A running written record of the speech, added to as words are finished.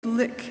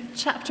Luke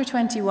chapter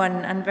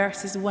 21 and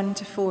verses 1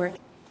 to 4,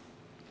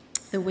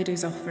 the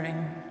widow's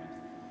offering.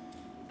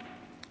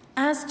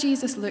 As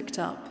Jesus looked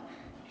up,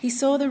 he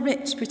saw the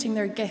rich putting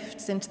their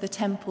gifts into the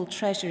temple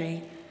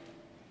treasury.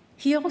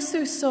 He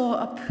also saw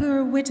a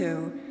poor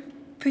widow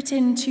put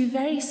in 2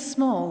 very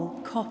small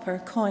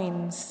copper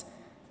coins.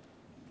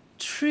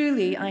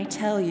 "Truly, I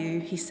tell you,"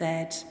 he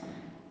said,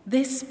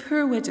 "this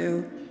poor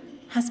widow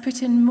has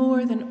put in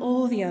more than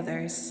all the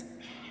others.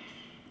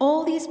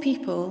 All these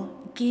people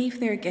gave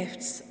their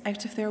gifts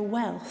out of their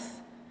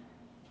wealth,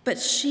 but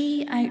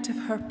she, out of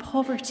her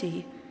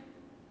poverty,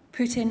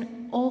 put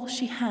in all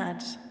she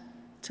had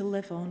to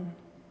live on."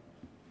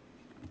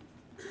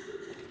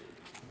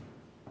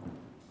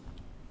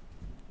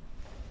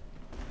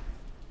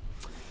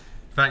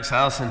 Thanks,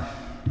 Alison.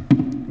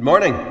 Good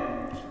morning.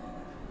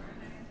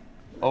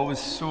 Always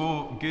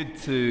so good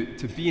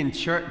to be in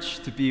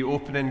church, to be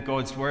opening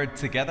God's Word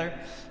together.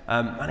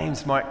 My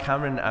name's Mark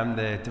Cameron. I'm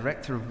the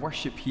Director of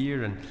Worship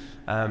here, and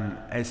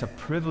it's a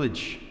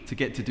privilege to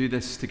get to do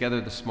this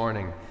together this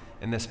morning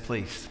in this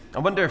place. I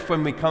wonder if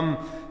when we come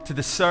to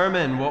the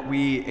sermon, what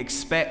we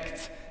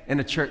expect in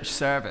a church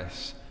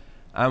service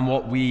and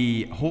what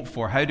we hope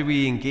for, how do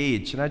we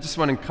engage? And I just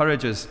want to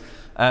encourage us,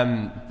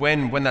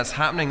 when that's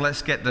happening,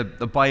 let's get the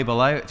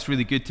Bible out. It's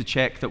really good to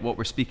check that what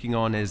we're speaking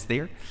on is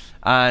there.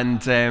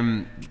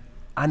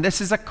 And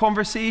this is a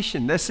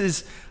conversation. This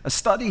is a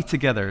study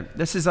together.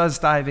 This is us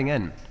diving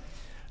in.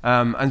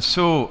 And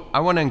so I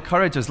want to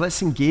encourage us,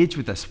 let's engage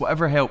with this,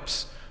 whatever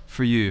helps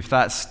for you. If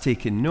that's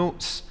taking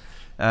notes,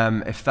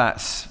 if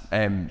that's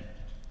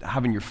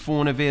having your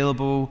phone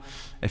available,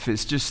 if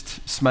it's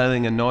just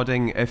smiling and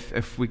nodding,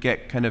 if we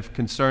get kind of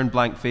concerned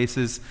blank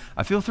faces,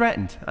 I feel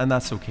threatened, and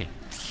that's okay.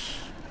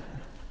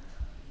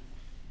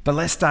 But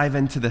let's dive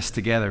into this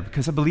together,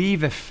 because I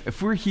believe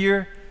if we're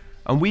here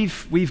and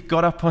we've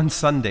got up on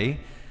Sunday,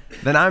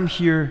 then I'm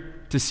here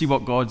to see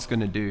what God's going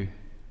to do.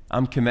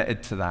 I'm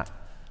committed to that.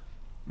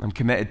 I'm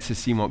committed to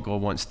seeing what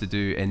God wants to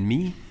do in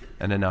me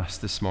and in us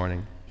this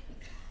morning.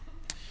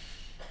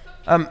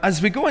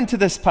 As we go into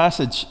this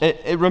passage,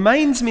 it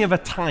reminds me of a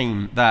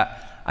time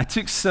that I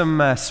took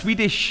some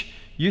Swedish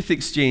youth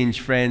exchange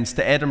friends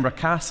to Edinburgh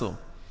Castle.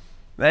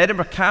 The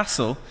Edinburgh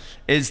Castle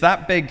is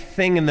that big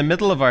thing in the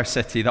middle of our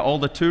city that all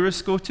the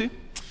tourists go to.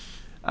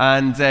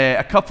 And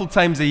a couple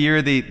times a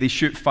year they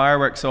shoot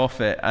fireworks off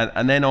it,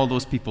 and then all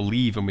those people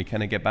leave and we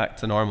kind of get back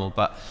to normal.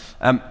 But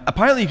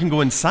apparently you can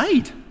go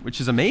inside,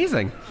 which is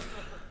amazing.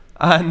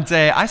 And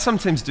I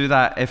sometimes do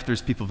that if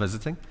there's people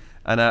visiting.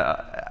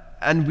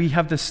 And we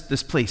have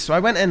this place. So I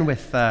went in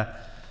with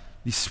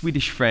these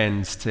Swedish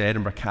friends to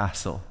Edinburgh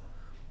Castle.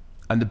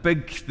 And the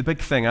big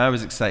thing I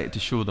was excited to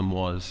show them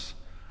was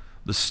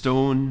the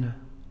Stone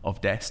of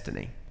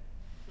Destiny.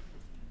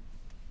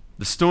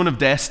 The Stone of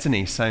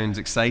Destiny sounds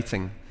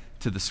exciting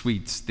to the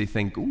Swedes. They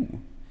think,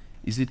 ooh,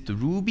 is it the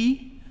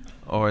ruby?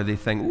 Or they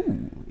think,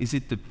 ooh, is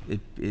it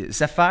the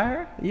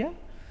sapphire? Yeah.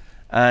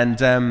 And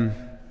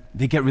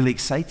they get really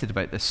excited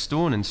about this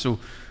stone. And so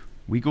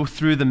we go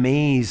through the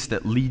maze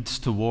that leads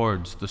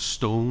towards the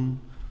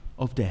Stone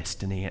of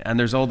Destiny. And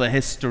there's all the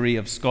history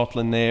of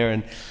Scotland there,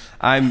 and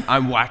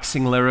I'm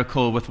waxing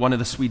lyrical with one of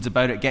the Swedes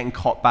about it, getting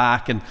caught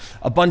back, and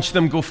a bunch of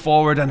them go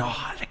forward, and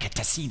I get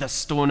to see the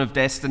Stone of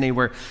Destiny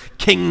where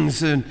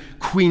kings and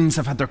queens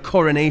have had their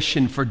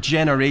coronation for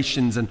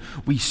generations, and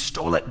we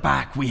stole it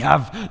back. We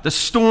have the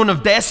Stone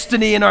of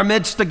Destiny in our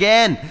midst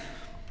again.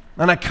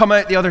 And I come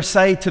out the other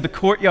side to the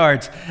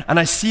courtyard, and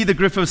I see the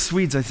group of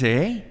Swedes. I say,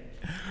 hey,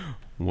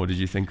 what did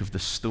you think of the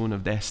Stone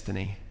of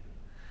Destiny?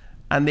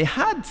 And they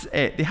had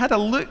a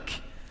look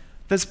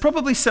that's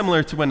probably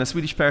similar to when a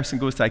Swedish person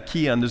goes to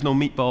IKEA and there's no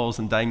meatballs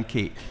and dime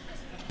cake.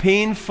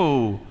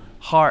 Painful,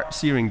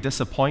 heart-searing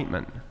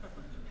disappointment.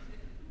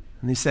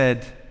 And they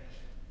said,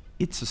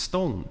 it's a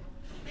stone.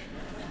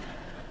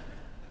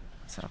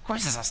 I said, of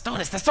course it's a stone.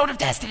 It's the Stone of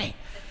Destiny.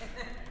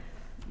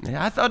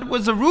 I thought it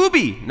was a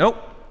ruby. Nope,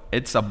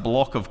 it's a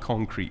block of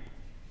concrete.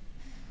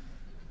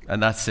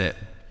 And that's it.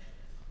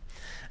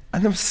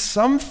 And there was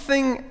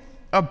something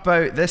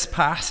about this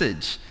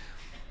passage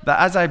that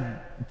as I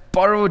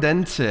burrowed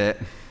into it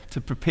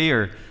to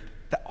prepare,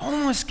 that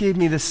almost gave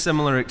me this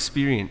similar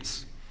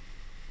experience.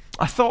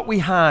 I thought we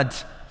had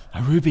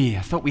a ruby. I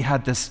thought we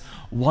had this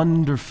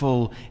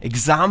wonderful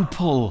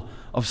example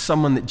of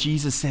someone that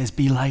Jesus says,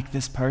 be like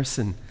this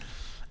person.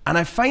 And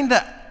I find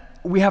that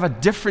we have a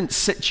different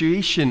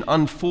situation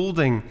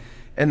unfolding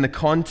in the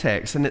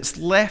context, and it's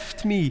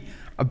left me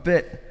a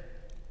bit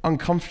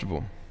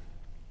uncomfortable.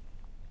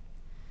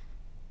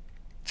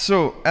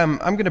 So I'm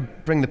going to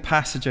bring the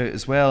passage out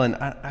as well, and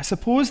I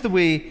suppose the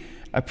way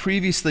I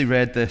previously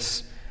read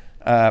this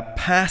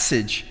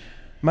passage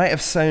might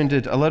have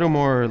sounded a little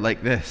more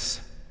like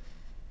this.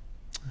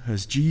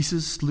 As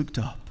Jesus looked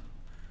up,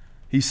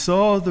 he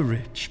saw the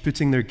rich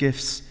putting their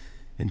gifts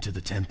into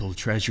the temple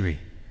treasury.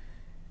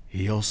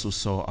 He also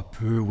saw a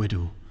poor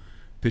widow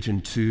put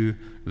in 2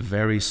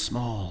 very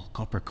small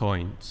copper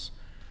coins.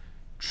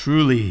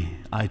 Truly,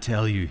 I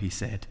tell you, he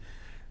said,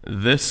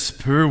 this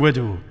poor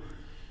widow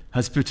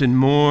has put in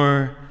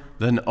more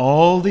than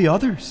all the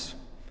others.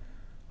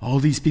 All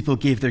these people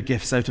gave their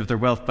gifts out of their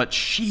wealth, but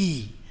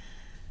she,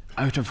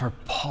 out of her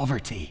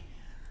poverty,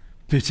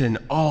 put in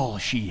all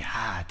she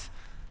had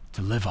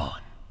to live on.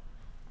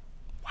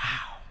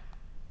 Wow.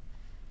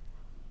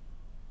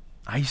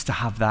 I used to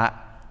have that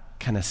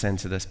kind of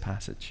sense of this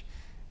passage.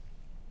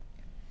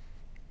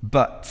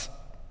 But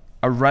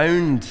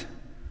around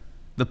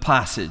the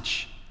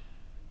passage,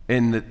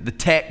 in the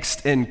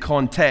text in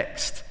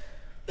context,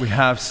 we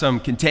have some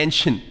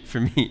contention for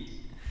me.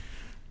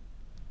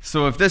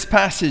 So if this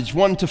passage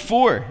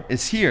 1-4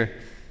 is here,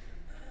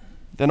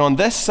 then on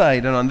this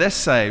side and on this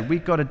side,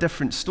 we've got a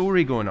different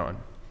story going on.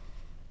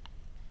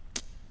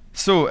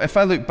 So if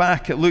I look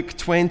back at Luke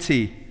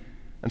 20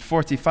 and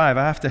 45,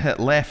 I have to hit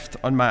left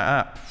on my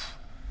app.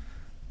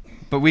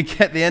 But we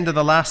get the end of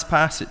the last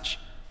passage.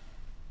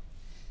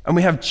 And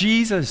we have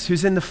Jesus,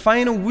 who's in the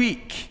final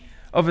week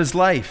of his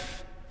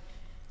life.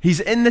 He's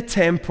in the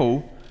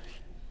temple.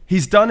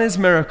 He's done his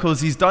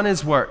miracles. He's done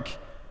his work.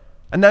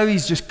 And now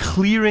he's just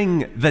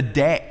clearing the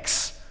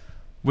decks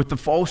with the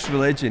false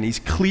religion. He's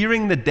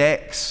clearing the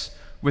decks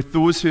with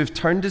those who have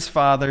turned his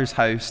Father's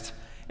house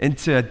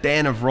into a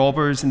den of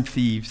robbers and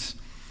thieves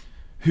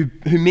who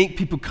make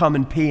people come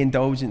and pay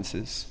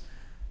indulgences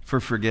for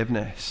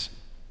forgiveness.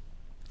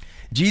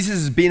 Jesus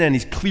has been in,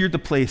 he's cleared the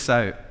place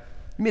out.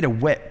 He made a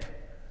whip.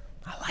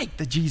 I like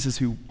the Jesus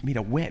who made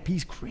a whip.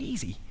 He's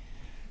crazy.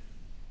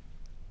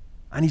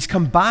 And he's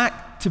come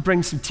back to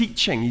bring some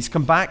teaching. He's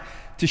come back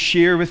to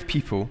share with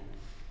people.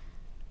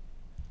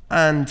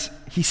 And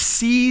he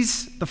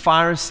sees the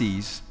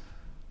Pharisees,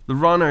 the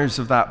runners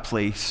of that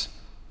place,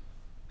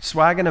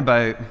 swagging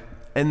about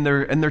in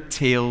their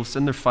tails,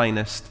 in their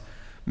finest,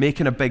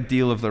 making a big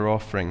deal of their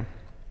offering.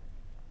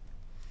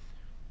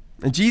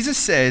 And Jesus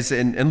says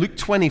in Luke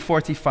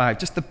 20:45,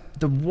 just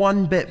the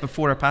one bit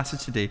before our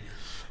passage today,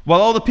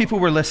 while all the people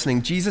were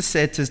listening, Jesus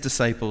said to his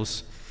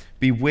disciples,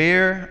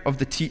 "Beware of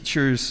the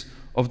teachers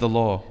of the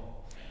law.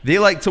 They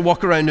like to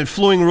walk around in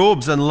flowing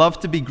robes and love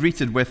to be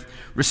greeted with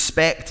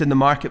respect in the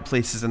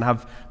marketplaces and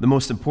have the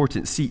most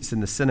important seats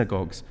in the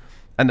synagogues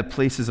and the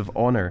places of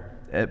honor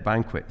at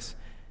banquets.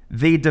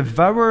 They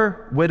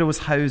devour widows'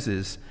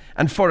 houses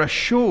and for a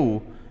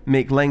show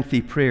make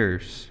lengthy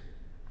prayers."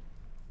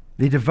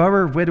 They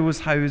devour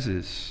widows'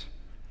 houses.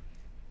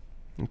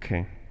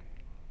 Okay.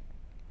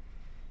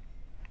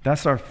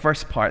 That's our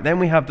first part. Then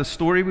we have the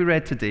story we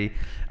read today.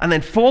 And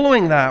then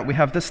following that, we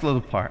have this little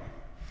part.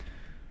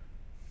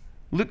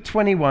 Luke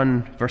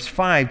 21, verse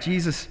 5,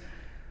 Jesus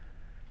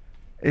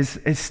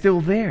is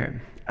still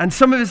there. And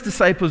some of his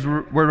disciples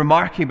were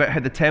remarking about how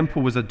the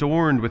temple was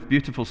adorned with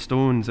beautiful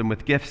stones and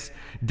with gifts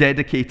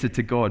dedicated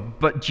to God.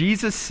 But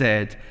Jesus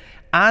said,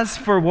 "As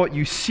for what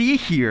you see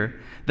here,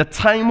 the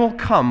time will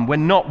come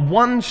when not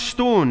one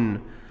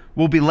stone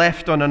will be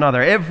left on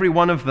another. Every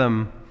one of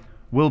them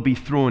will be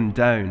thrown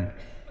down."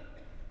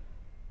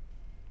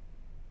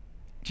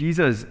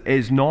 Jesus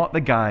is not the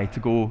guy to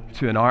go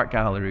to an art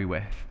gallery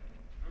with.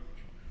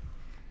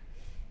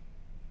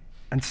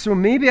 And so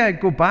maybe I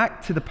go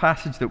back to the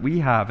passage that we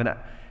have, and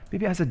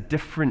maybe it has a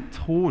different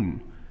tone.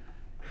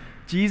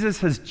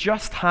 Jesus has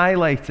just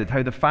highlighted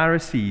how the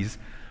Pharisees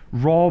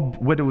rob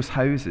widows'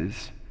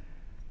 houses.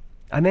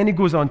 And then he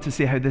goes on to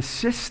say how this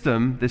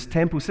system, this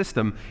temple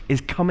system, is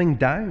coming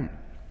down.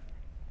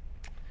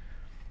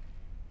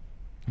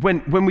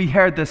 When we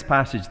heard this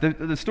passage,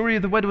 the story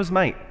of the widow's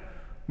mite,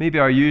 maybe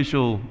our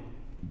usual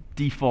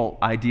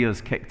default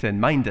ideas kicked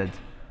in. Mine did.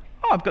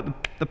 Oh, I've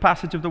got the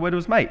passage of the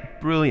widow's mite.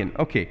 Brilliant.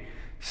 Okay.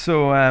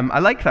 So I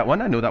like that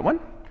one. I know that one.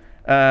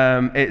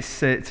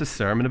 It's a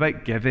sermon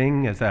about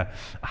giving as a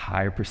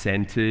higher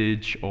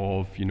percentage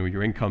of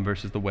your income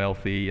versus the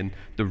wealthy and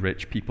the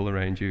rich people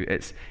around you.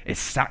 It's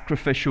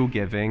sacrificial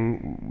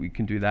giving. We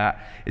can do that.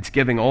 It's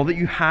giving all that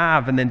you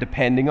have and then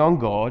depending on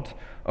God.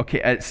 Okay,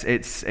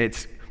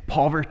 it's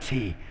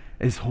poverty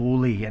is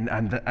holy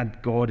and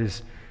God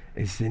is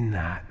in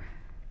that.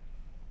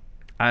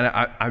 And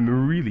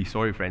I'm really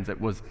sorry, friends.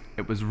 It was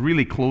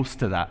really close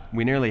to that.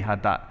 We nearly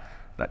had that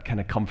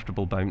kind of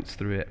comfortable bounce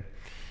through it.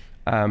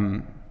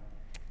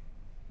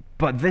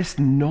 But this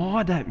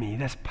gnawed at me,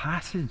 this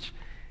passage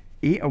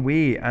ate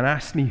away and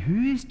asked me,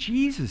 who is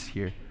Jesus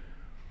here?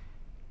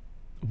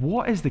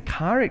 What is the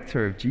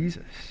character of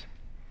Jesus?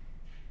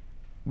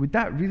 Would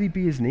that really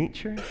be his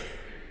nature?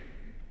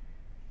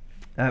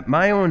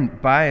 My own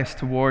bias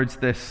towards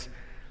this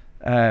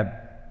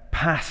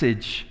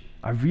passage,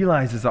 I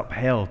realize, is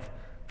upheld.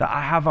 That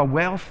I have a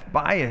wealth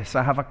bias,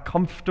 I have a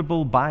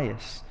comfortable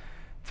bias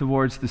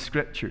towards the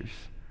scriptures.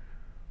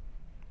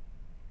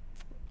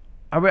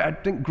 I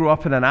didn't grow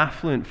up in an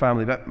affluent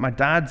family, but my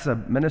dad's a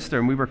minister,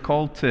 and we were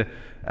called to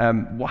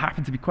what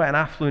happened to be quite an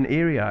affluent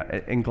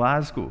area in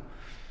Glasgow.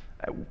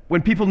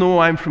 When people know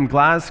I'm from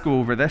Glasgow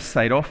over this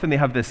side, often they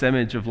have this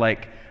image of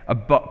like a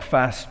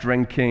buckfast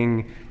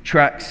drinking,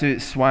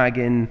 tracksuit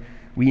swagging,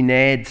 wee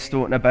Ned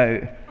stoating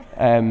about,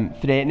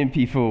 threatening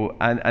people,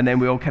 and then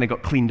we all kind of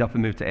got cleaned up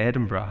and moved to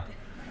Edinburgh.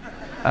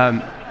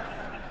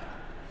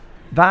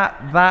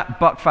 that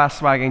Buckfast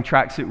swagging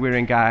tracksuit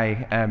wearing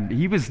guy,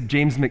 he was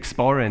James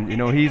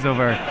McSporran. He's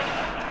over.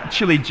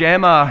 Chile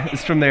Gemma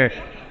is from there.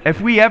 If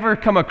we ever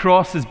come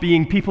across as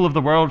being people of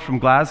the world from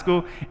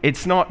Glasgow,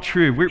 it's not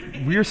true.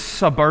 We're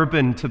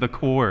suburban to the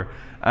core,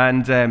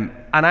 and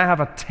I have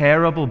a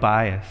terrible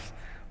bias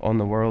on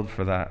the world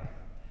for that.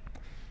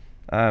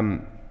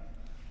 The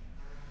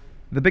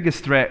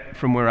biggest threat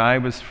from where I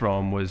was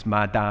from was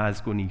 "my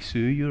da's going to sue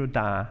your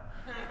da,"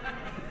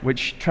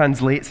 which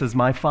translates as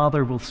 "my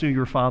father will sue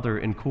your father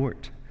in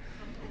court."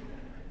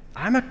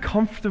 I'm a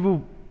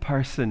comfortable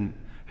person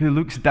who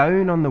looks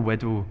down on the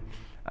widow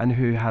and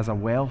who has a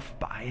wealth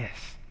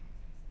bias.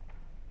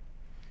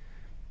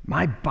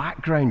 My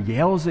background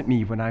yells at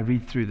me when I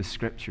read through the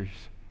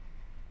scriptures,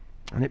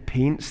 and it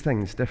paints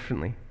things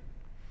differently.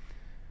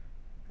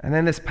 And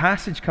then this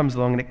passage comes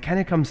along, and it kind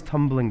of comes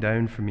tumbling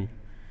down for me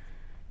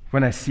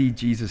when I see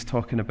Jesus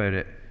talking about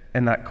it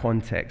in that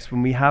context.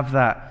 When we have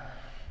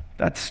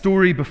that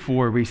story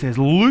before where he says,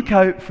 "Look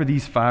out for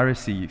these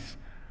Pharisees."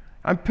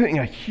 I'm putting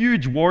a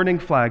huge warning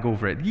flag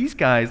over it. These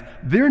guys,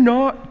 they're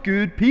not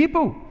good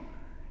people.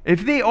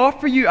 If they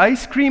offer you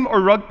ice cream or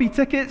rugby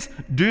tickets,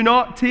 do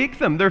not take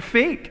them. They're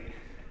fake.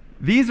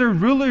 These are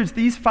rulers.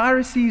 These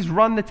Pharisees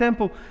run the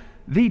temple.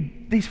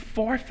 They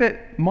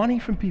forfeit money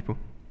from people.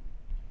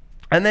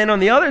 And then on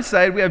the other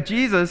side, we have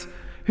Jesus,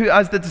 who,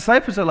 as the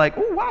disciples are like,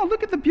 "Oh, wow,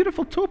 look at the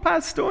beautiful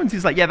topaz stones."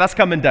 He's like, "Yeah, that's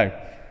coming down.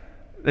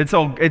 It's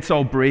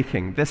all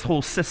breaking. This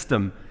whole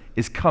system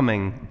is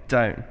coming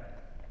down."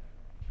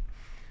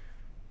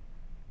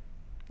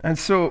 And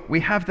so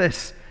we have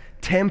this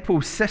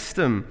temple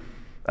system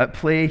at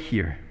play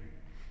here.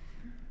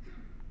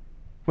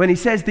 When he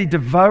says they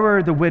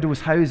devour the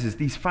widow's houses,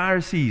 these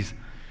Pharisees,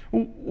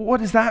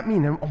 what does that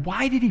mean? And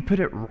why did he put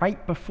it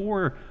right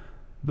before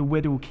the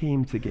widow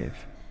came to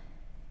give?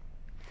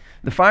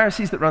 The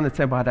Pharisees that run the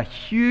temple had a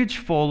huge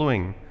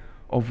following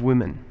of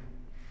women.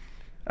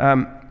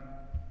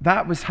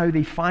 That was how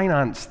they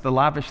financed the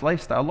lavish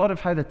lifestyle. A lot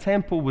of how the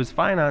temple was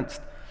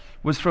financed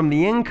was from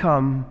the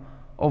income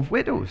of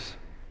widows.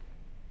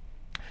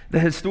 The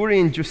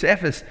historian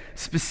Josephus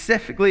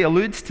specifically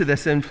alludes to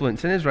this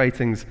influence in his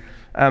writings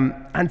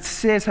and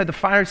says how the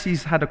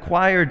Pharisees had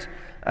acquired,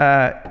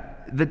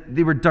 that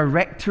they were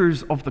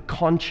directors of the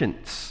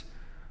conscience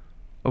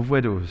of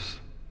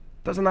widows.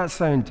 Doesn't that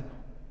sound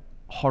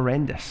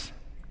horrendous?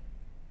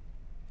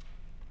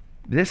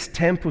 This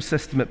temple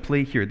system at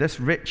play here, this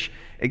rich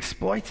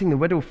exploiting the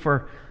widow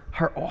for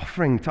her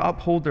offering to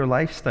uphold their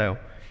lifestyle,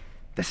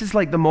 this is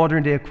like the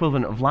modern day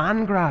equivalent of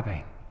land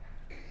grabbing.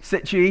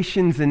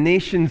 Situations in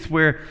nations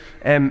where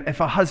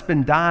if a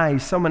husband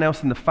dies, someone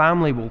else in the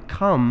family will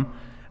come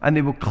and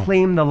they will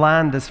claim the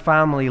land as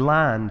family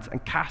land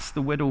and cast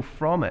the widow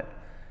from it.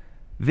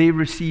 They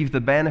receive the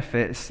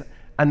benefits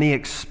and they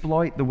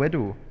exploit the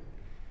widow.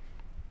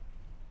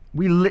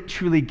 We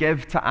literally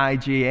give to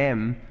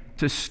IJM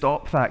to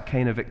stop that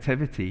kind of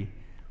activity.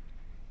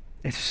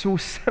 It's so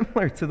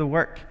similar to the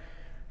work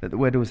that the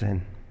widow's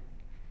in.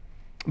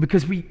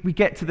 Because we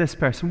get to this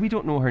person, we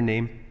don't know her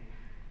name.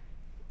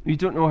 We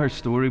don't know her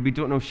story. We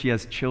don't know if she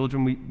has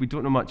children. We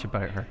don't know much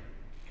about her.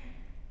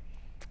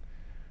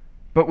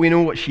 But we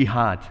know what she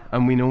had,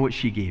 and we know what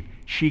she gave.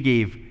 She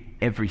gave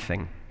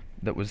everything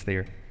that was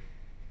there.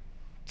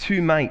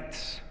 2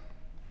 mites.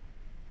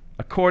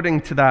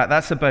 According to that,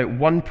 that's about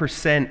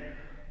 1%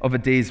 of a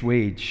day's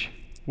wage.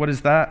 What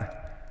is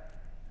that?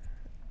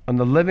 On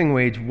the living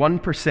wage,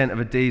 1% of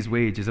a day's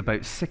wage is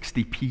about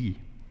 60p.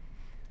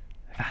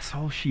 That's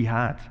all she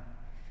had.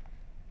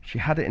 She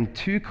had it in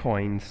 2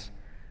 coins.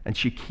 And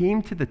she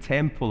came to the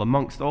temple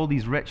amongst all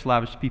these rich,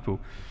 lavish people.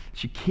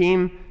 She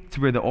came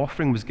to where the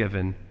offering was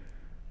given,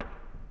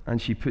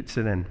 and she puts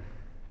it in.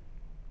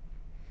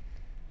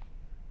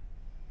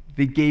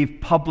 They gave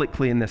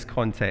publicly in this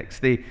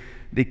context.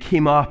 They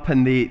came up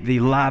and they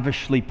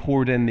lavishly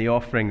poured in the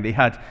offering. They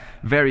had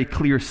very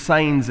clear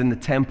signs in the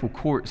temple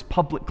courts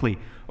publicly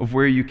of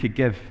where you could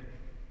give.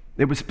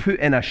 It was put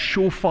in a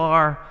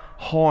shofar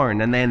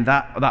horn, and then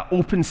that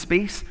open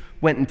space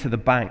went into the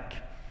bank.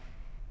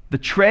 The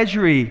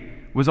treasury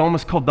was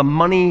almost called the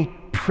money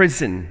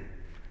prison.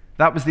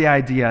 That was the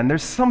idea. And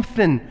there's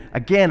something,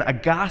 again,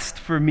 aghast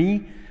for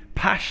me,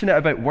 passionate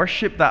about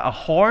worship, that a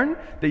horn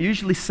that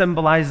usually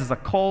symbolizes a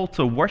call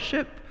to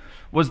worship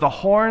was the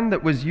horn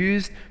that was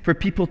used for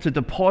people to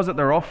deposit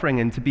their offering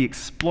and to be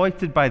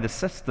exploited by the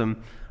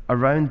system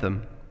around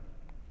them.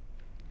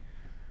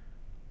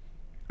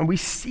 And we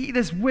see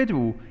this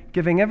widow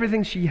giving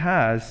everything she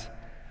has,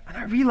 and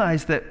I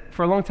realized that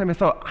for a long time I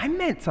thought, I'm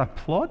meant to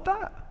applaud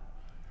that.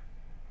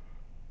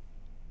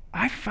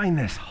 I find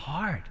this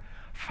hard.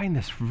 I find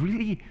this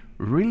really,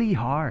 really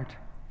hard.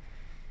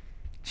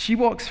 She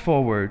walks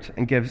forward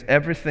and gives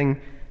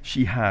everything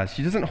she has.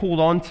 She doesn't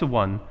hold on to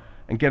one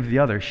and give the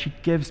other. She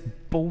gives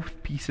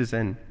both pieces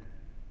in.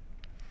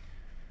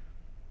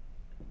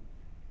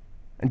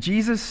 And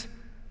Jesus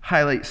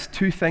highlights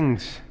 2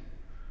 things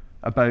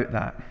about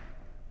that.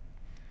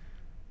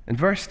 In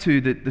verse 2,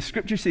 the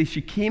scripture says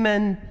she came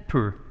in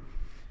poor.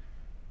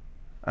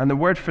 And the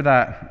word for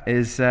that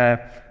is the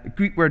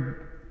Greek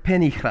word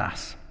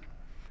penichas,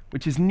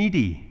 which is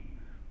needy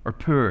or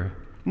poor.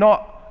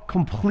 Not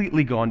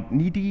completely gone,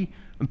 needy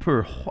and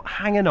poor,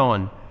 hanging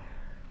on.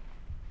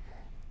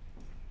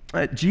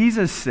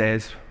 Jesus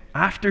says,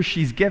 after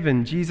she's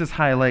given, Jesus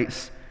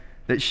highlights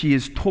that she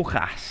is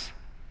tochas,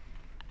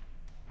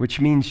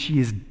 which means she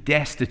is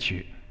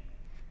destitute.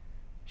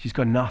 She's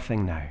got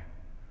nothing now.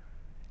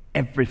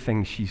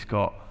 Everything she's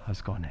got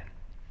has gone in.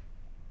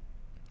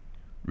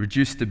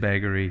 Reduced to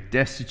beggary,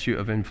 destitute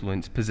of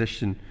influence,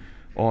 position,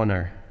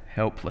 honor,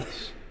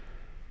 helpless.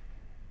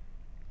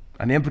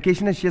 And the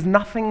implication is she has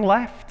nothing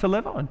left to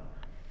live on.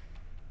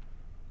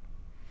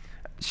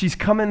 She's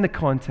come in the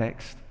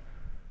context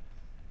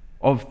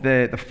of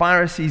the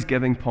Pharisees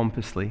giving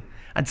pompously,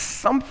 and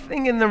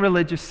something in the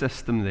religious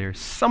system there,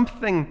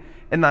 something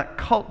in that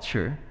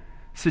culture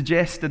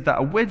suggested that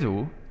a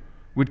widow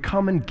would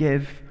come and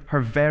give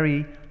her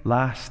very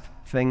last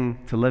thing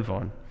to live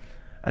on.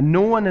 And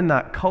no one in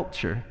that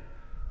culture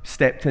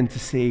stepped in to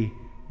say,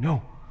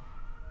 no,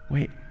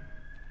 wait.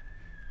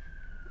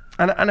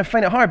 And I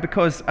find it hard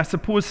because I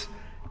suppose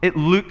it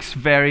looks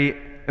very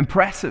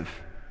impressive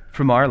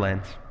from our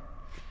lens.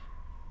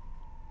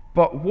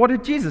 But what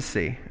did Jesus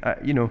say?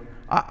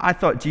 I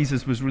thought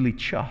Jesus was really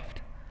chuffed.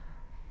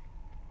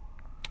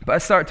 But I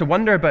started to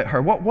wonder about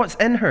her. What's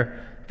in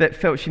her that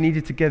felt she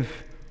needed to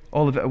give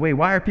all of it away?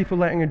 Why are people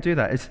letting her do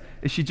that? Is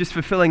she just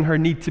fulfilling her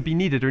need to be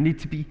needed or need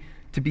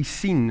to be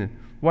seen?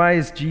 Why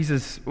is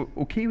Jesus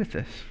okay with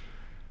this?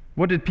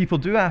 What did people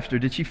do after?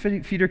 Did she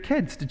feed her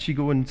kids? Did she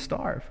go and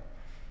starve?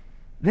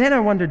 Then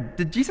I wondered,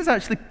 did Jesus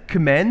actually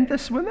commend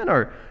this woman,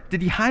 or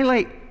did he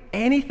highlight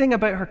anything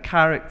about her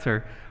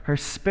character, her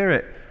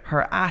spirit,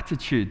 her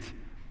attitude,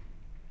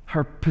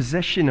 her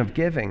position of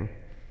giving,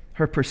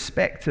 her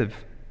perspective?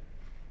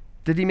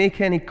 Did he make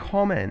any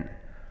comment?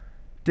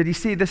 Did he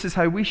say this is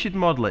how we should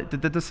model it?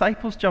 Did the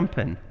disciples jump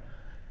in?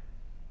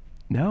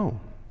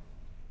 No.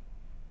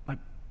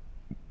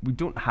 We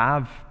don't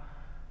have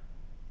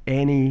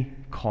any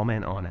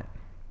comment on it.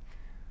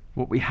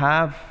 What we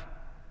have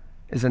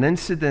is an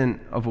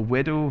incident of a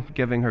widow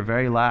giving her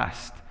very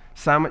last,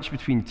 sandwiched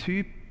between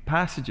two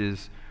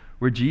passages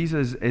where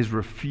Jesus is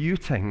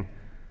refuting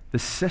the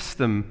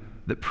system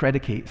that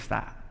predicates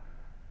that.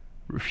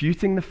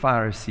 Refuting the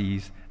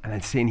Pharisees and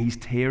then saying he's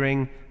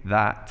tearing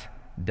that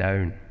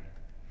down.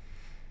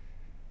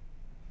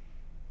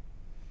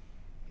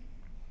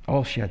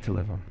 All she had to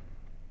live on.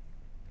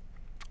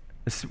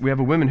 We have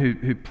a woman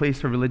who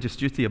placed her religious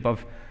duty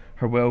above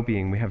her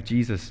well-being. We have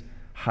Jesus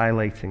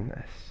highlighting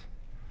this.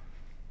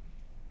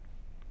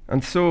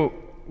 And so,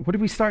 what do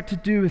we start to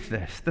do with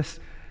this? This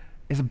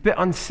is a bit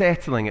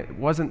unsettling. It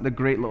wasn't the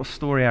great little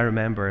story I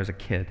remember as a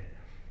kid.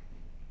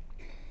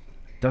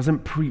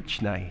 Doesn't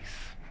preach nice.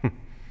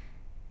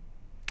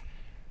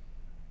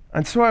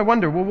 And so I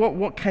wonder, well,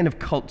 what kind of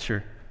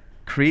culture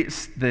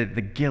creates the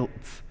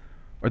guilt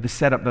or the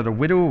setup that a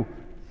widow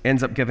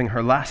ends up giving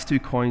her last 2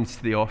 coins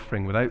to the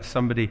offering without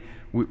somebody,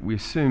 we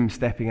assume,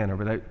 stepping in, or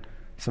without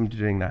somebody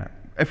doing that?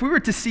 If we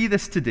were to see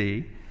this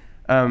today,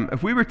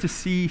 if we were to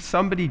see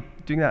somebody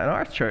doing that in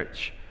our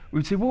church, we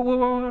would say,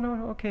 whoa,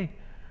 no, okay.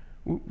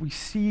 We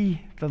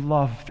see the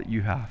love that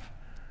you have,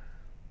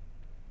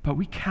 but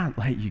we can't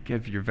let you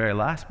give your very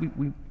last. We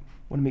want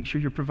to make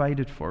sure you're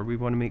provided for. We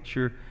want to make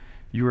sure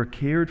you are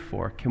cared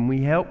for. Can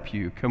we help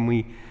you? Can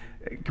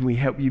we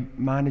help you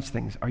manage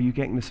things? Are you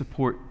getting the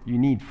support you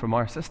need from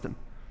our system?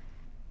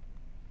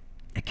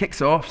 It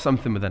kicks off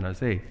something within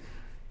us, eh? It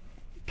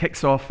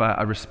kicks off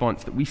a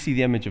response that we see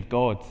the image of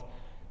God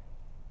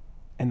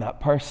in that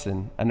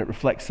person, and it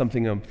reflects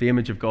something of the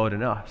image of God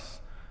in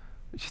us,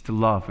 which is to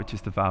love, which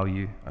is to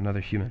value another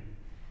human.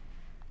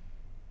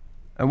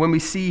 And when we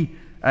see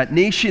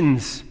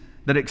nations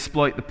that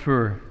exploit the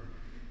poor,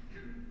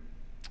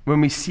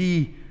 when we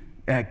see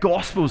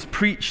gospels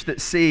preached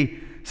that say,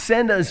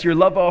 send us your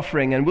love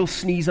offering and we'll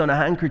sneeze on a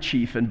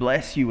handkerchief and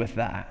bless you with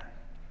that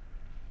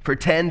for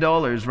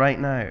 $10 right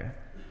now,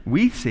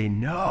 we say,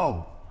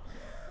 no,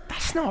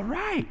 that's not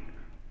right.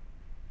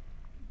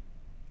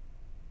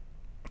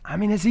 I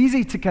mean, it's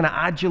easy to kind of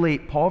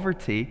adulate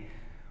poverty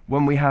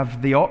when we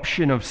have the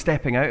option of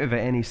stepping out of it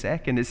any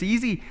second. It's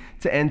easy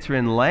to enter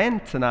in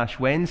Lent and Ash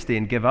Wednesday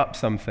and give up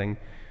something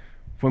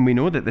when we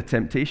know that the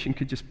temptation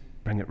could just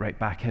bring it right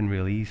back in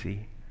real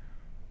easy.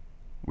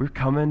 We're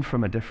coming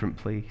from a different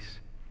place.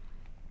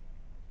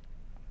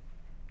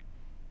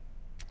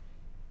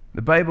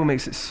 The Bible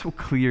makes it so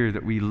clear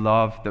that we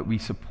love, that we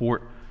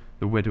support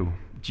the widow.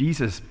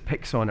 Jesus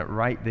picks on it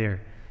right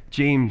there.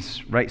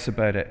 James writes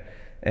about it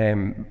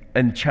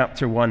in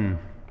chapter 1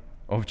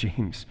 of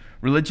James.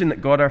 Religion that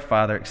God our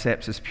Father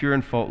accepts as pure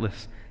and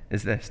faultless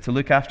is this: to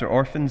look after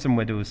orphans and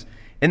widows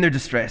in their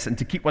distress and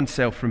to keep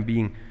oneself from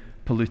being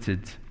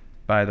polluted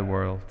by the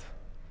world.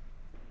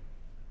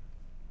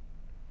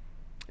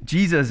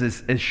 Jesus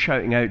is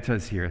shouting out to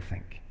us here, I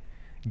think.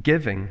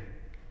 Giving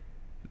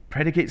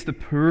predicates the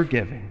poor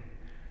giving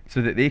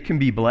so that they can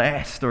be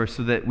blessed, or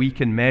so that we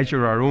can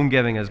measure our own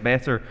giving as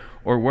better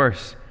or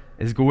worse,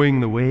 is going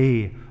the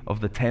way of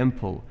the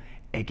temple.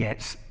 it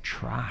gets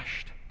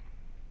trashed.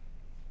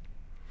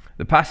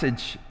 The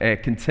passage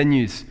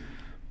continues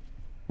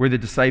where the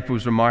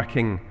disciples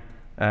remarking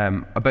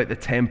about the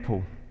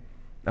temple.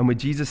 And when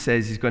Jesus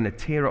says he's going to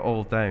tear it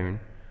all down,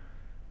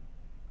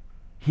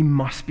 he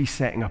must be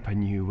setting up a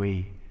new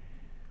way.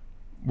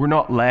 We're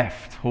not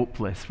left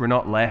hopeless. We're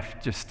not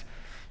left just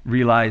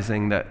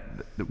realizing that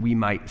we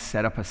might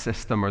set up a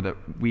system, or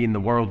that we in the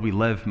world we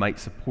live might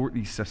support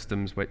these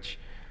systems which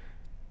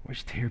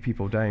tear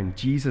people down.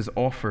 Jesus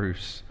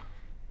offers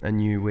a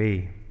new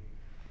way.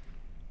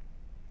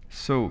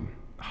 So,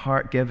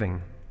 heart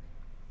giving,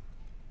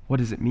 what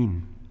does it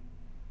mean?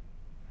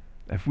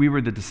 If we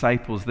were the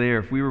disciples there,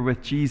 if we were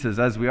with Jesus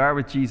as we are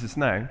with Jesus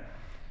now,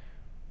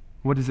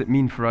 what does it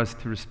mean for us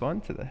to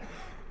respond to this?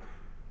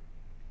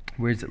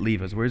 Where does it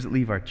leave us? Where does it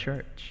leave our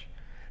church?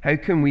 How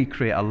can we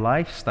create a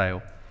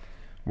lifestyle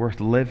worth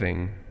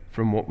living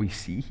from what we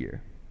see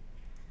here?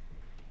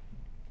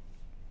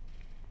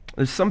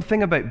 There's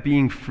something about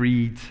being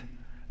freed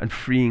and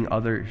freeing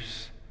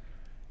others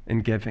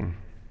in giving.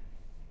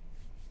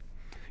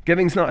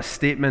 Giving's not a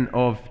statement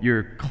of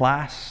your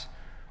class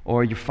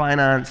or your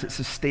finance, it's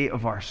a state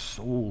of our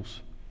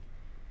souls.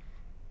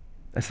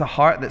 It's the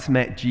heart that's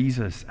met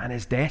Jesus and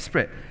is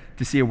desperate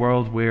to see a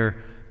world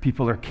where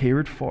people are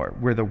cared for,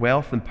 where the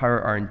wealth and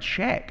power are in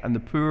check and the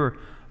poor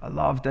are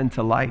loved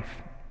into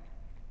life.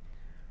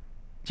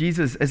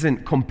 Jesus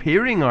isn't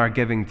comparing our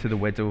giving to the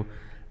widow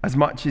as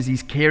much as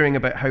he's caring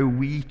about how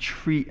we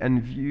treat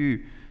and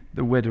view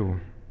the widow,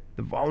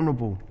 the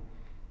vulnerable.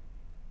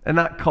 In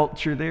that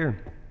culture there,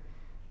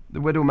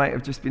 the widow might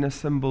have just been a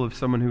symbol of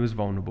someone who was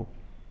vulnerable,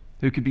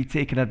 who could be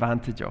taken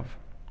advantage of,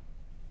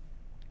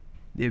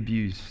 the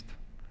abused.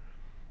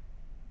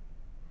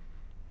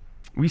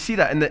 We see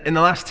that in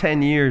the last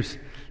 10 years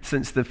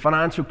since the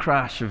financial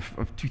crash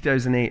of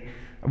 2008,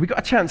 we got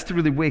a chance to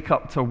really wake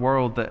up to a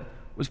world that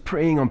was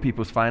preying on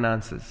people's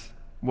finances,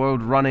 a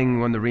world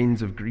running on the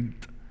reins of greed.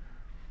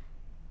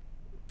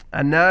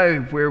 And now,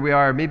 where we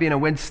are, maybe in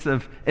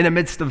the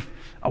midst of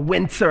a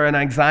winter and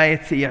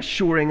anxiety, a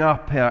shoring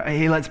up,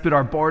 hey, let's put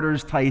our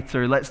borders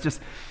tighter, let's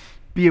just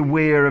be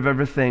aware of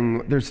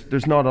everything.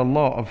 There's not a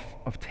lot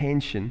of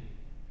tension.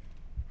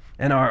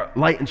 In our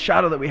light and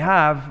shadow that we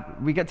have,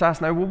 we get to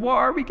ask now, well, what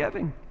are we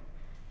giving?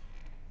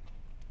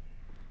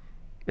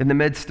 In the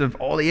midst of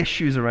all the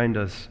issues around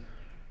us,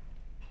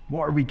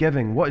 what are we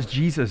giving? What is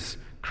Jesus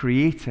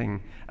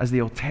creating as the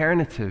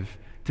alternative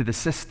to the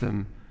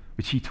system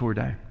which he tore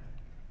down?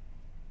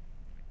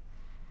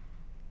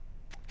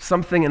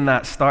 Something in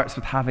that starts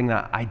with having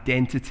that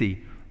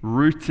identity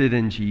rooted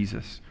in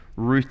Jesus,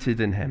 rooted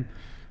in him.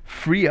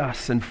 Free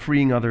us and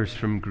freeing others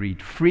from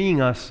greed,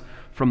 freeing us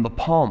from the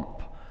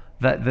pomp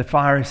that the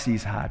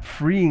Pharisees had,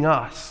 freeing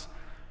us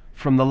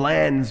from the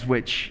lens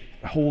which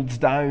holds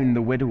down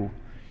the widow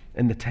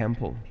in the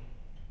temple,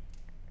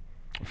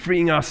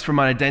 freeing us from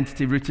an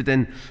identity rooted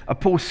in a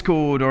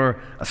postcode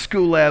or a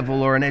school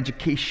level or an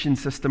education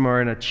system or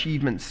an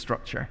achievement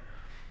structure.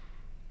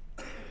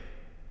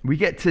 We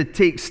get to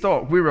take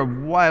stock. We're a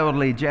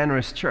wildly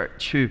generous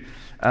church who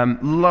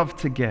love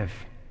to give,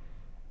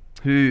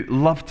 who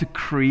love to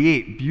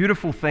create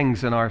beautiful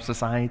things in our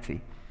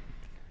society.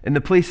 In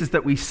the places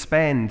that we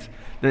spend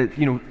the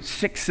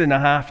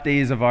 6.5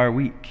 days of our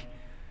week,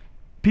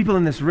 people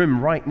in this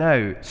room right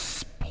now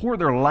pour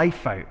their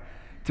life out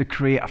to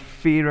create a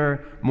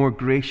fairer, more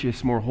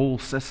gracious, more whole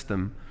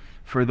system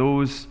for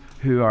those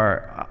who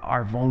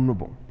are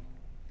vulnerable.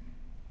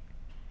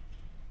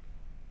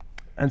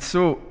 And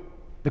so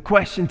the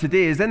question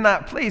today is, in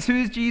that place, who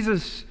is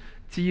Jesus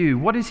to you?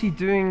 What is he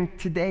doing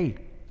today?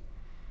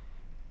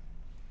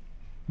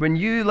 When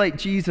you, like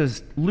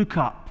Jesus, look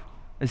up,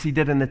 as he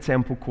did in the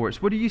temple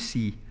courts, what do you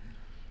see?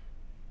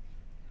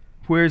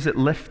 Where is it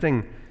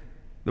lifting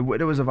the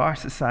widows of our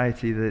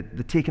society,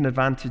 the taken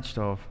advantage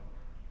of,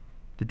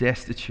 the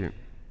destitute?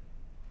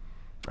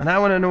 And I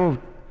want to know,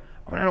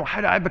 how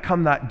do I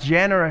become that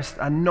generous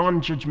and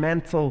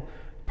non-judgmental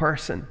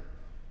person?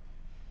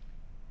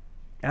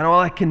 And all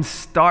I can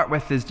start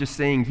with is just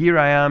saying, here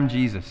I am,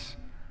 Jesus.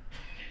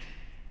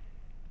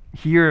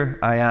 Here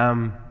I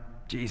am,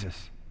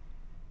 Jesus.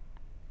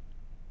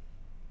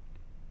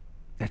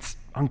 It's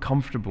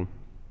uncomfortable,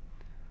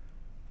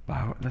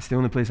 but that's the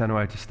only place I know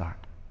how to start.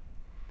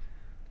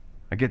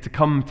 I get to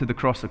come to the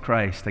cross of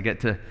Christ. I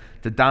get to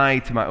die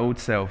to my old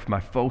self, my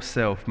false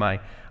self, my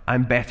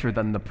I'm better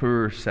than the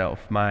poor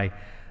self, my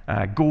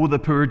go the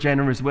poor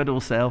generous widow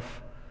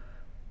self.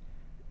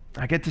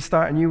 I get to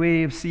start a new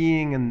way of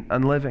seeing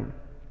and living.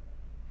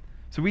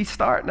 So we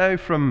start now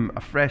from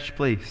a fresh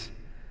place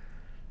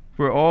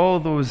where all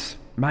those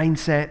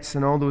mindsets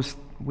and all those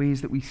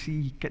ways that we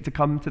see get to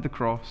come to the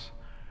cross.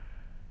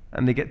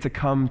 And they get to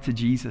come to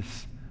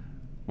Jesus,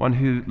 one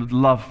who would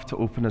love to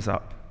open us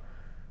up.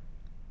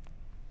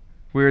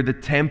 Where the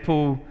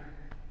temple,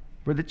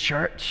 where the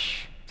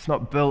church, it's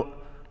not built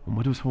on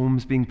widows'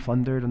 homes being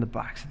plundered on the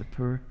backs of the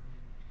poor.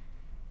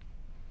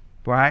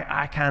 Where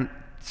I can't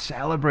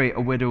celebrate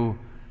a widow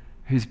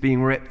who's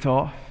being ripped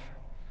off.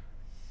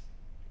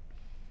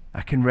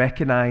 I can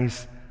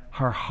recognize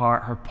her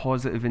heart, her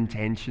positive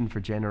intention for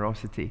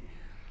generosity.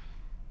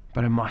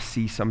 But I must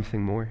see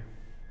something more.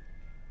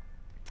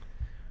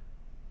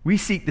 We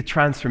seek the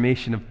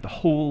transformation of the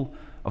whole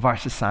of our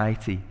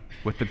society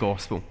with the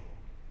gospel.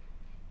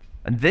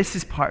 And this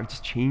is part of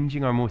just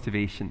changing our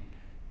motivation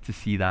to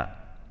see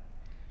that.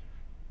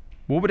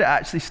 What would it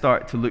actually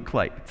start to look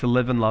like to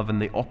live and love in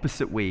the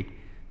opposite way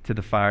to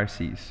the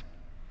Pharisees?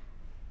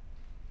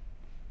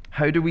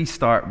 How do we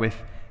start with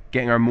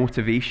getting our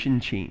motivation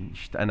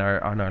changed and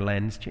our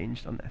lens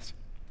changed on this?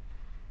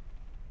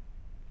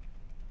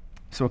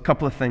 So a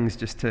couple of things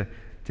just to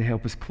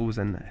help us close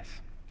in this.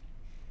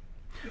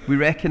 We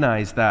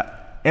recognize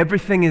that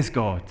everything is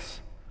God's.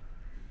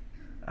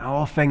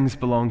 All things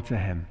belong to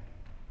Him.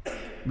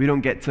 We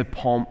don't get to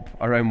pomp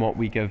around what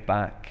we give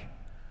back.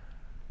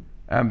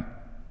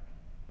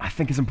 I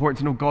think it's important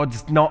to know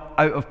God's not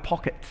out of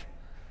pocket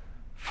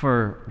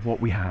for what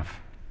we have.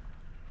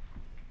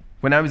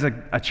 When I was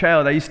a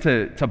child, I used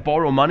to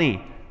borrow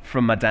money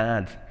from my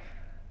dad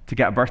to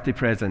get a birthday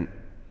present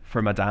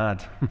for my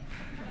dad.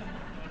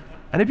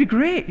 And it'd be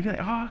great. You'd be like,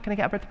 oh, can I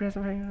get a birthday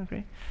present for you? Oh,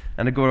 great.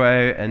 And I'd go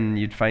out and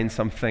you'd find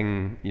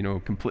something,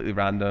 completely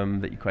random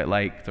that you quite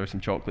liked, or some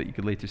chocolate you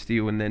could later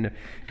steal, and then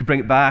you could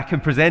bring it back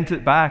and present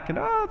it back, and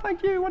oh,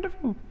 thank you,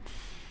 wonderful.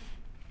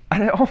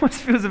 And it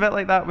almost feels a bit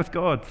like that with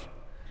God.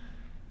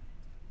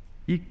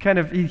 He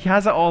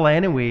has it all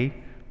anyway.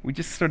 We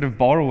just sort of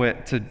borrow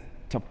it to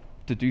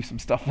do some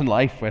stuff in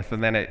life with,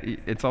 and then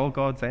it's all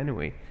God's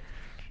anyway.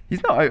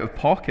 He's not out of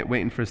pocket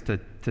waiting for us to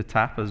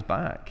tap us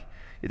back.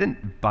 He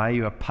didn't buy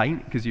you a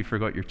pint because you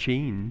forgot your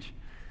change.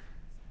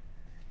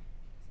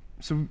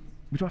 So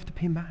we don't have to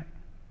pay him back.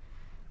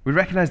 We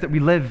recognize that we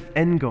live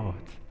in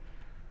God.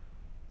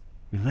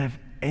 We live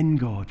in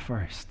God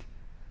first,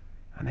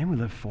 and then we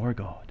live for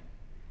God.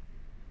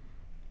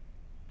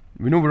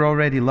 We know we're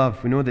already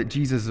loved. We know that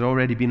Jesus has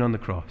already been on the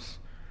cross.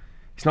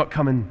 He's not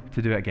coming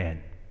to do it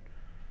again.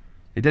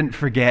 He didn't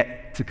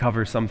forget to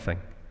cover something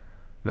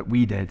that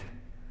we did.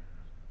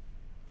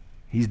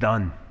 He's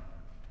done.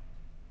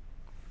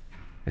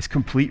 It's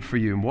complete for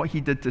you, and what He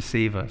did to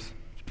save us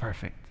is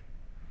perfect.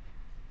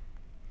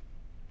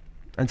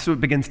 And so it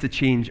begins to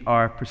change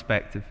our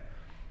perspective.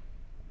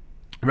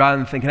 Rather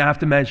than thinking, I have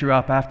to measure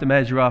up,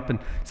 and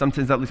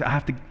sometimes that looks like I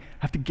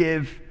have to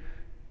give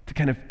to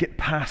kind of get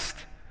past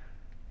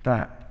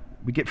that.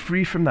 We get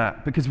free from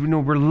that because we know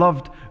we're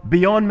loved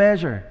beyond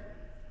measure.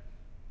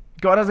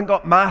 God hasn't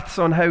got maths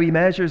on how He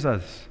measures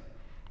us.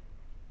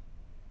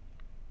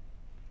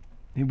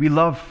 We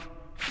love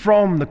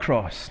from the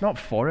cross, not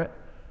for it.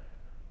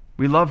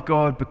 We love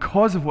God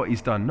because of what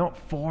He's done, not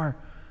for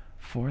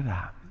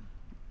that.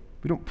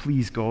 We don't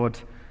please God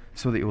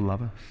so that He will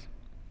love us.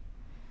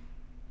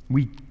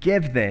 We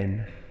give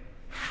then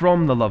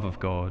from the love of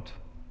God,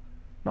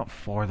 not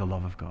for the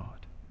love of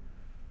God.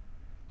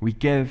 We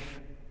give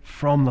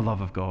from the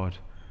love of God,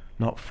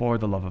 not for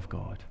the love of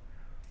God.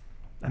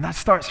 And that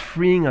starts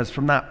freeing us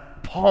from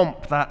that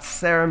pomp, that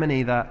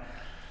ceremony, that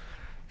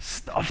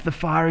stuff the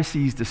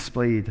Pharisees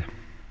displayed.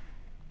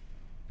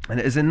 And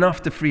it is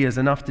enough to free us,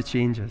 enough to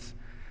change us,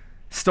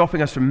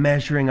 stopping us from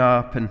measuring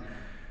up and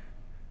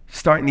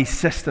starting these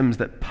systems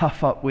that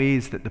puff up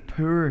ways that the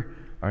poor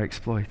are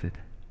exploited.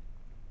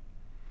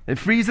 It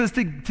frees us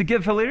to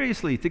give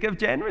hilariously, to give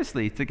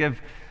generously, to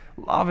give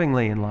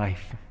lovingly in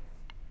life.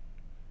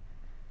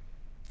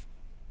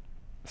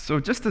 So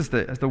just as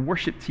the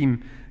worship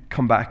team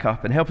come back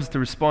up and help us to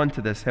respond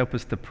to this, help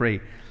us to pray,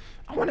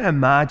 I want to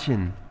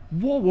imagine,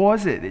 what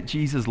was it that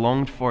Jesus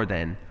longed for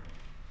then?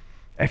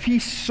 If He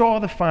saw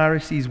the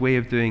Pharisees' way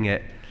of doing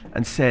it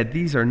and said,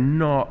 these are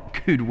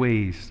not good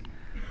ways,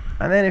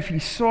 and then if He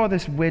saw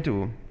this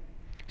widow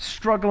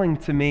struggling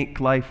to make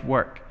life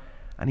work,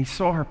 and He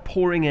saw her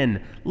pouring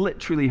in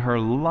literally her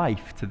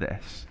life to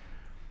this,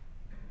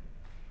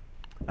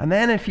 and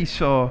then if He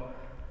saw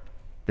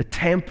the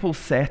temple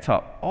set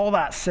up, all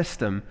that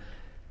system,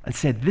 and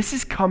said, this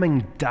is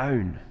coming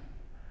down,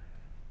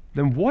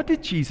 then what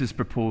did Jesus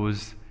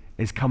propose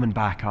is coming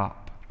back up?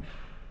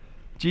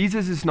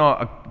 Jesus is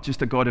not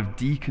just a God of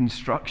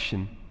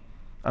deconstruction,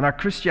 and our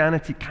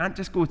Christianity can't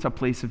just go to a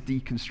place of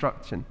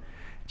deconstruction.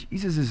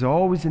 Jesus is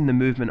always in the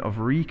movement of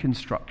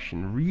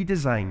reconstruction,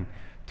 redesign,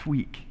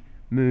 tweak,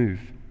 move.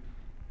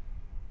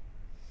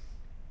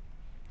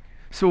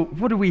 So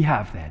what do we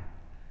have then?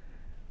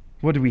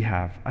 What do we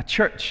have? A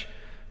church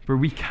where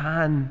we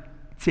can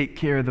take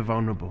care of the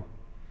vulnerable,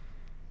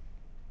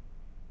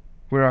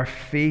 where our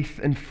faith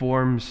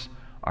informs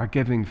our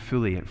giving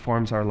fully, it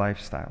forms our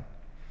lifestyle,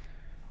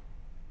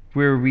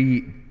 where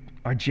we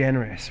are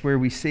generous, where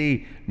we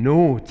say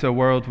no to a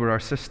world where our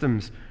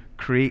systems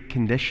create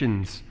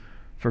conditions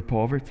for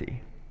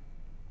poverty.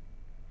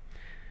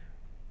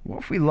 What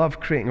if we love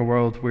creating a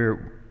world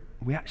where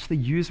we actually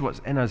use what's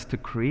in us to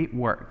create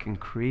work and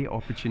create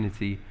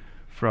opportunity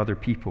for other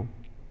people,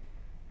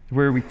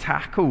 where we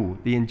tackle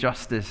the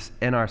injustice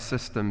in our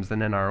systems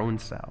and in our own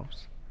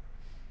selves,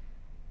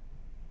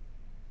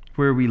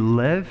 where we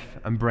live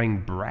and bring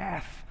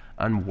breath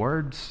and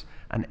words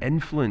and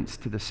influence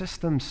to the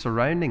systems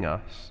surrounding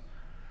us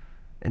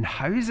in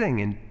housing,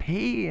 in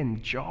pay,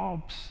 in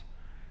jobs,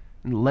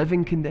 in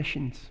living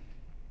conditions,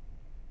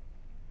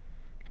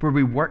 where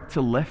we work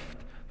to lift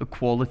the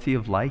quality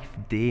of life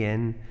day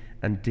in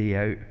and day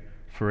out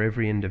for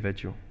every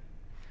individual,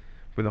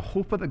 where the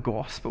hope of the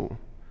gospel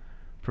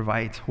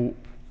provides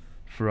hope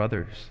for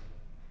others.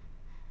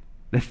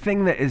 The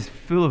thing that is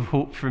full of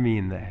hope for me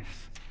in this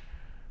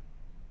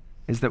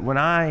is that when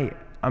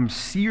I'm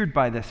seared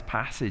by this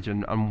passage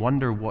and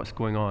wonder what's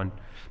going on,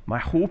 my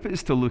hope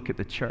is to look at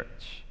the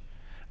church.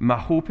 My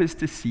hope is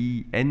to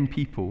see in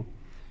people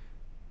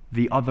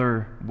the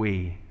other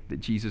way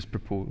that Jesus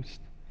proposed.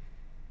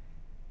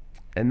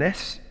 In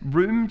this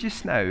room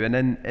just now, and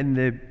in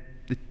the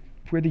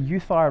where the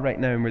youth are right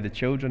now and where the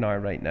children are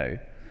right now,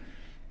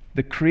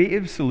 the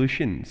creative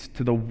solutions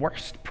to the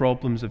worst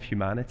problems of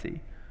humanity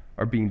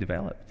are being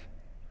developed.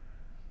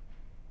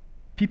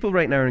 People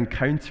right now are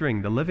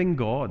encountering the living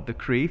God, the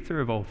creator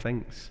of all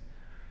things,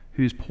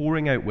 who's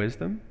pouring out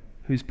wisdom,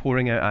 who's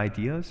pouring out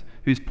ideas,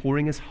 who's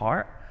pouring his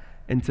heart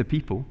into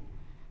people,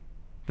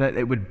 that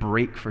it would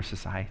break for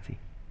society,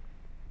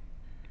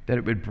 that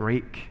it would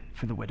break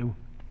for the widow.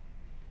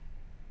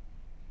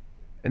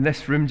 In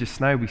this room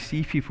just now, we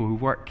see people who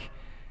work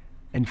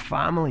in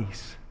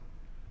families,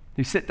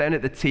 who sit down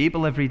at the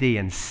table every day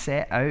and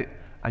set out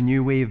a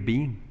new way of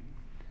being.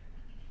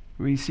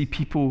 We see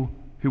people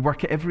who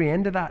work at every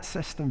end of that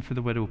system for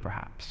the widow,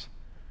 perhaps.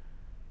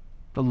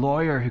 The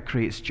lawyer who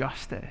creates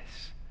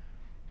justice,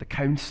 the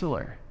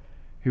counselor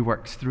who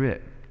works through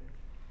it,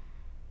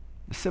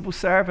 the civil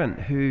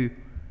servant who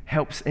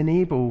helps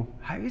enable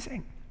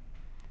housing.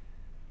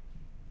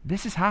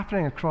 This is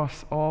happening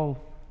across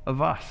all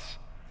of us.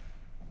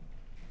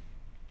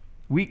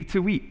 Week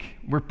to week,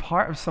 we're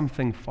part of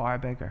something far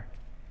bigger.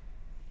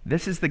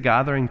 This is the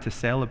gathering to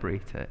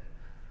celebrate it.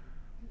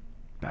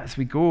 But as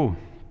we go,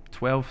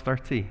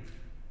 12:30,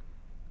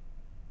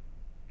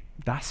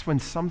 that's when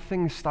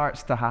something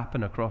starts to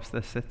happen across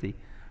this city,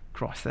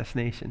 across this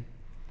nation,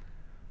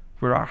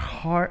 where our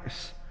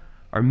hearts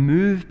are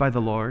moved by the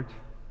Lord,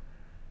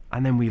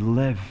 and then we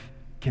live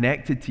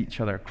connected to each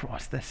other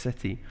across this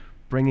city,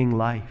 bringing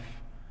life,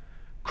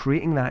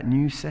 creating that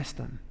new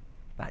system,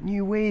 that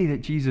new way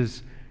that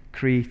Jesus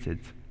created.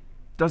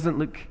 Doesn't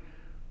look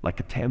like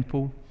a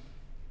temple,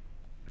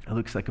 it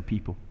looks like a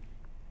people.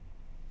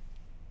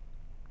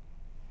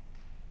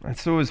 And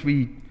so as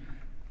we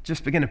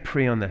just begin to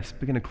pray on this,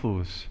 begin to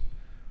close,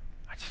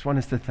 I just want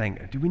us to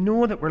think, do we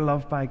know that we're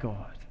loved by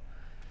God?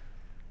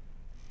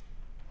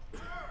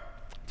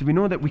 Do we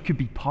know that we could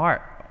be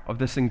part of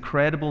this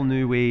incredible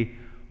new way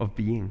of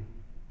being?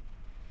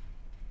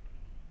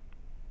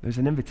 There's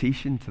an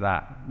invitation to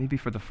that, maybe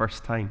for the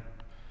first time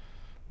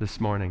this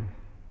morning.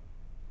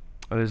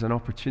 Or there's an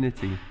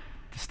opportunity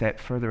to step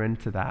further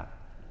into that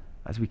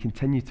as we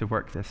continue to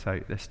work this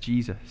out, this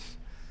Jesus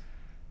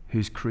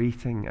who's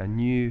creating a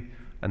new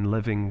and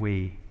living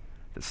way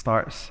that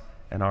starts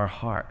in our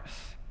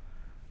hearts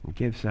and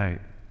gives out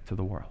to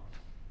the world.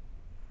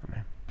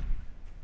 Amen.